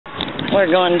We're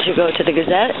going to go to the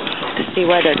Gazette to see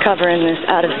why they're covering this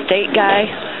out-of-state guy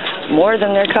more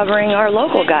than they're covering our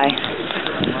local guy.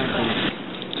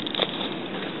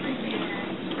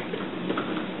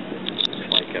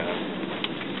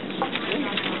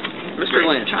 Mr.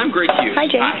 Lynch, I'm great to you. Hi,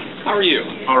 Jay. Hi. How are you?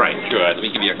 All right, good. Let me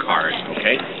give you a card,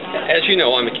 okay? As you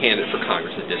know, I'm a candidate for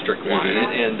Congress in District 1,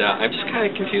 and I'm just kind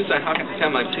of confused on how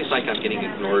come it seems like I'm getting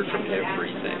ignored from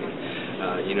everything.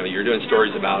 You know, you're doing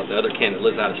stories about the other candidate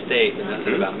lives out of state and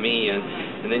nothing about me,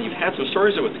 and then you've had some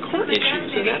stories with court issues,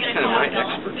 and that's kind of my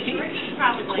expertise.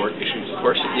 Court issues?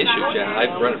 Court issues, yeah.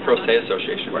 I've run a pro se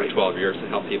association for 12 years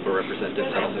and helped people represent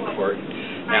themselves in court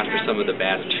after some of the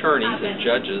bad attorneys and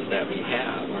judges that we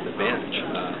have on the bench.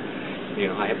 You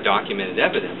know, I have documented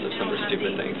evidence of some of the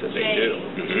stupid things that they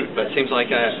do. But it seems like,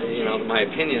 you know, my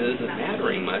opinion isn't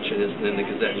mattering much, and the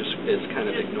Gazette just is kind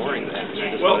of ignoring that. And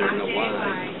I just wanted to know why.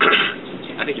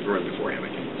 I think you've run before, haven't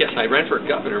you? Yes, I ran for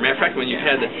governor. Matter of fact, when you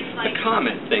had the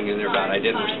comment thing in there about I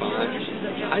didn't respond,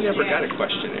 I never got a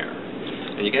questionnaire.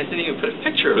 And you guys didn't even put a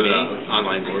picture of me.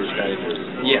 Online voters guide?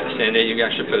 Yes, and you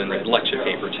actually put it in the election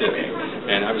paper, too. Okay.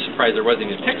 And I was surprised there wasn't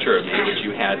even a picture of me, which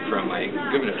you had from my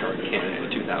gubernatorial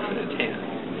candidate in 2010.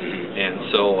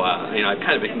 And so, you know, I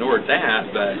kind of ignored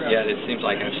that, but yet it seems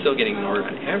like I'm still getting ignored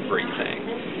on everything.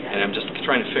 And I'm just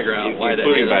trying to figure out why that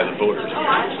is. Including by the voters.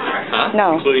 Huh?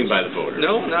 No. Including by the voters.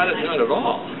 No, not at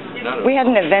all. We had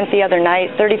an event the other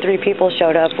night. 33 people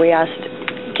showed up. We asked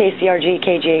KCRG,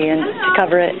 KJ, and to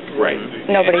cover it. Right.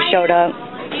 Nobody showed up.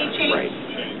 Right.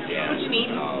 Yeah. I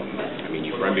mean,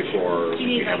 you've run before.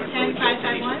 You haven't really built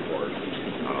any support.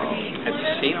 Have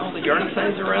you seen all the yard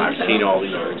signs around? I've seen all the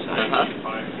yard signs.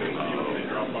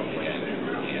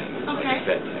 And like I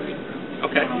said, I mean,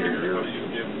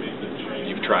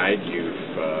 you've tried, and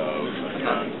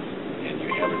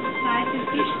you haven't,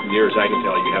 as near as I can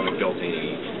tell, you haven't built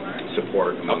any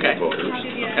support among the voters.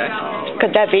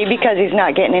 Could that be because he's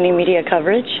not getting any media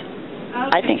coverage?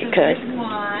 I think it could.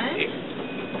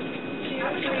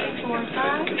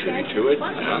 Contribute to it.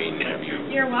 I mean, have you?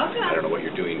 You're welcome. I don't know what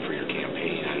you're doing for your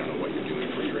campaign. I don't know what you're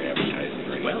doing for your advertising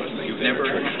or any of those things. You've never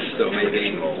asked, so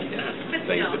maybe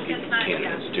things that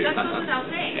candidates do.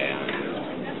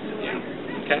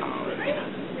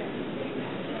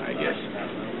 I guess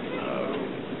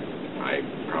I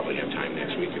probably have time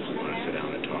next week if we want to sit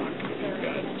down and talk. If you've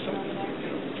got some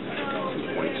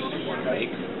points you want to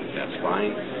make, that's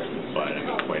fine. But I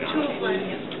mean, quite honestly.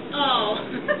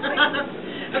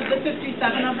 Of the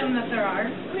 57 of them that there are?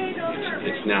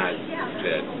 It's not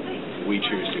that we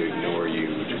choose to ignore you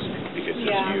just because it's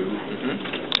you.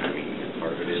 I mean,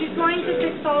 part of it is She's going to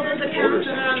fix all of the parents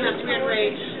that are on that weird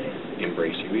rage.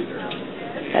 Embrace you either.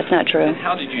 That's not true. And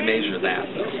how did you measure that,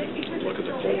 though? Look at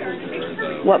the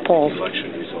polls. What polls?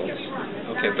 Election results.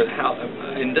 Okay, but how,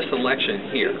 in this election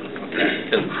here,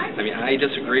 because, I mean, I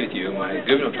disagree with you. My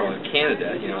gubernatorial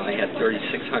candidate, you know, I had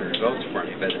 3,600 votes for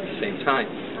me, but at the same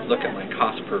time, look at my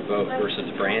cost per vote versus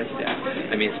Branstad.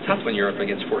 I mean, it's tough when you're up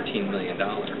against $14 million.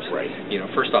 Right. You know,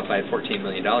 first off, I had $14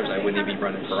 million, I wouldn't even be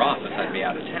running for office. I'd be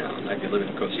out of town. I'd be living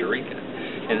in Costa Rica.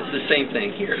 And it's the same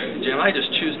thing here. Jim, I just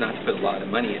choose not to put a lot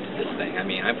of money into this thing. I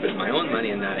mean, I put my own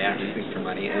money and not asking for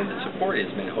money, and the support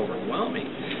has been overwhelming,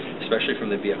 especially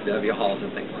from the VFW halls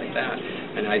and things like that.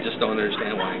 And I just don't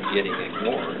understand why I'm getting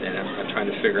ignored. And I'm trying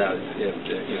to figure out if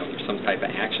you know, there's some type of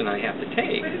action I have to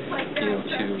take, you know,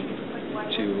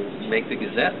 to make the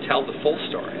Gazette tell the full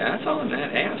story. That's all I'm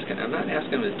not asking. I'm not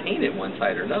asking them to taint it one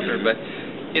side or another, but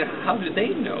you know, how do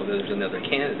they know that there's another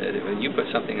candidate when you put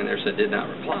something in there that did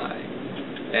not reply?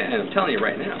 And I'm telling you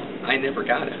right now, I never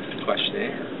got a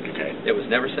questionnaire. Okay. It was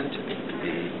never sent to me.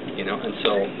 You know, and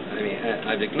so, I mean,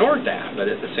 I've ignored that, but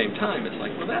at the same time, it's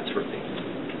like, well, that's really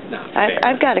not fair.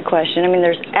 I've got a question. I mean,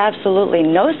 there's absolutely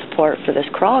no support for this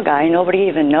Crawl guy. Nobody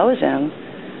even knows him,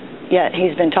 yet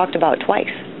he's been talked about twice.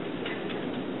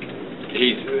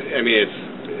 I mean,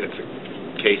 it's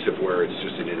a case of where it's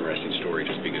just an interesting story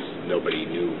just because nobody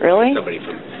knew somebody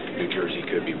from New Jersey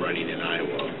could be running in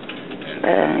Iowa.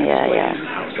 Yeah.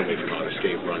 How somebody from out of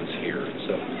state runs here.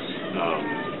 So,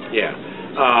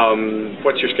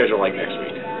 what's your schedule like next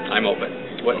week? I'm open.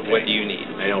 What do you need?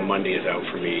 I know Monday is out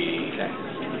for me. Okay.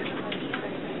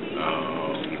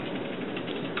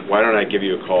 Why don't I give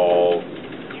you a call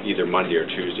either Monday or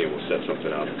Tuesday and we'll set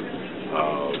something up.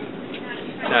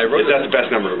 Now, that's the best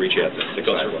number to reach you at. It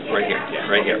goes right here. Yeah.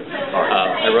 Right here. All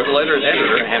right. I wrote a letter to the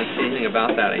editor. I haven't seen anything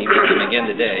about that. I emailed them again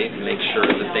today to make sure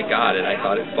that they got it. I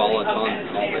thought it followed on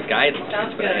all the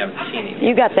guidelines, but I haven't seen anything.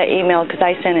 You got that email because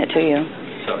I sent it to you.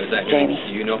 So is that going to,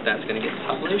 do you know if that's going to get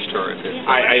published or if it's...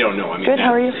 I don't know. I mean, good,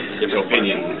 how are you? Your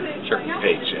opinion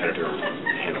page editor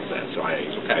handles that, so I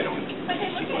don't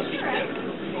see what's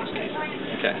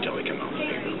Okay. until they come out with the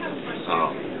paper.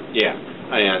 Yeah,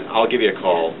 and I'll give you a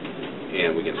call,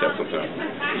 and we can set something up.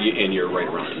 And you're right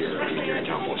around here. I mean, you're in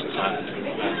town most of the time.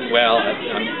 Well,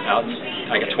 I'm out.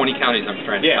 I got 20 counties I'm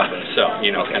trying to cover, so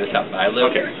it's kind of tough. I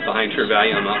live behind True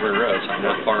Value on Mount River Road, so I'm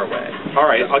not far away. All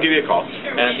right, I'll give you a call.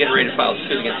 And I'm getting ready to file a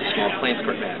suit against the small claims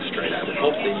court magistrate. I would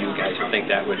hope that you guys would think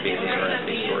that would be an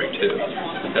interesting story too,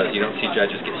 because you don't see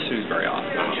judges get sued very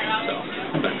often. So,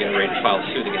 but I'm getting ready to file a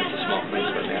suit against the small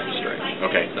claims court magistrate.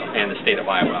 Okay. So, and the state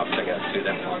of Iowa, which I got to sue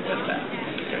them along with that.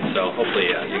 So hopefully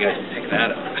you guys will pick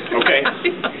that up. Okay.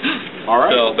 All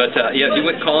right. So, but yeah, if you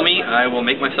would call me, I will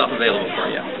make myself available for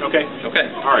you. Okay. Okay.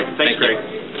 All right. Thanks, Thank Greg. you.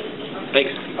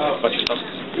 Thanks. Watch yourself.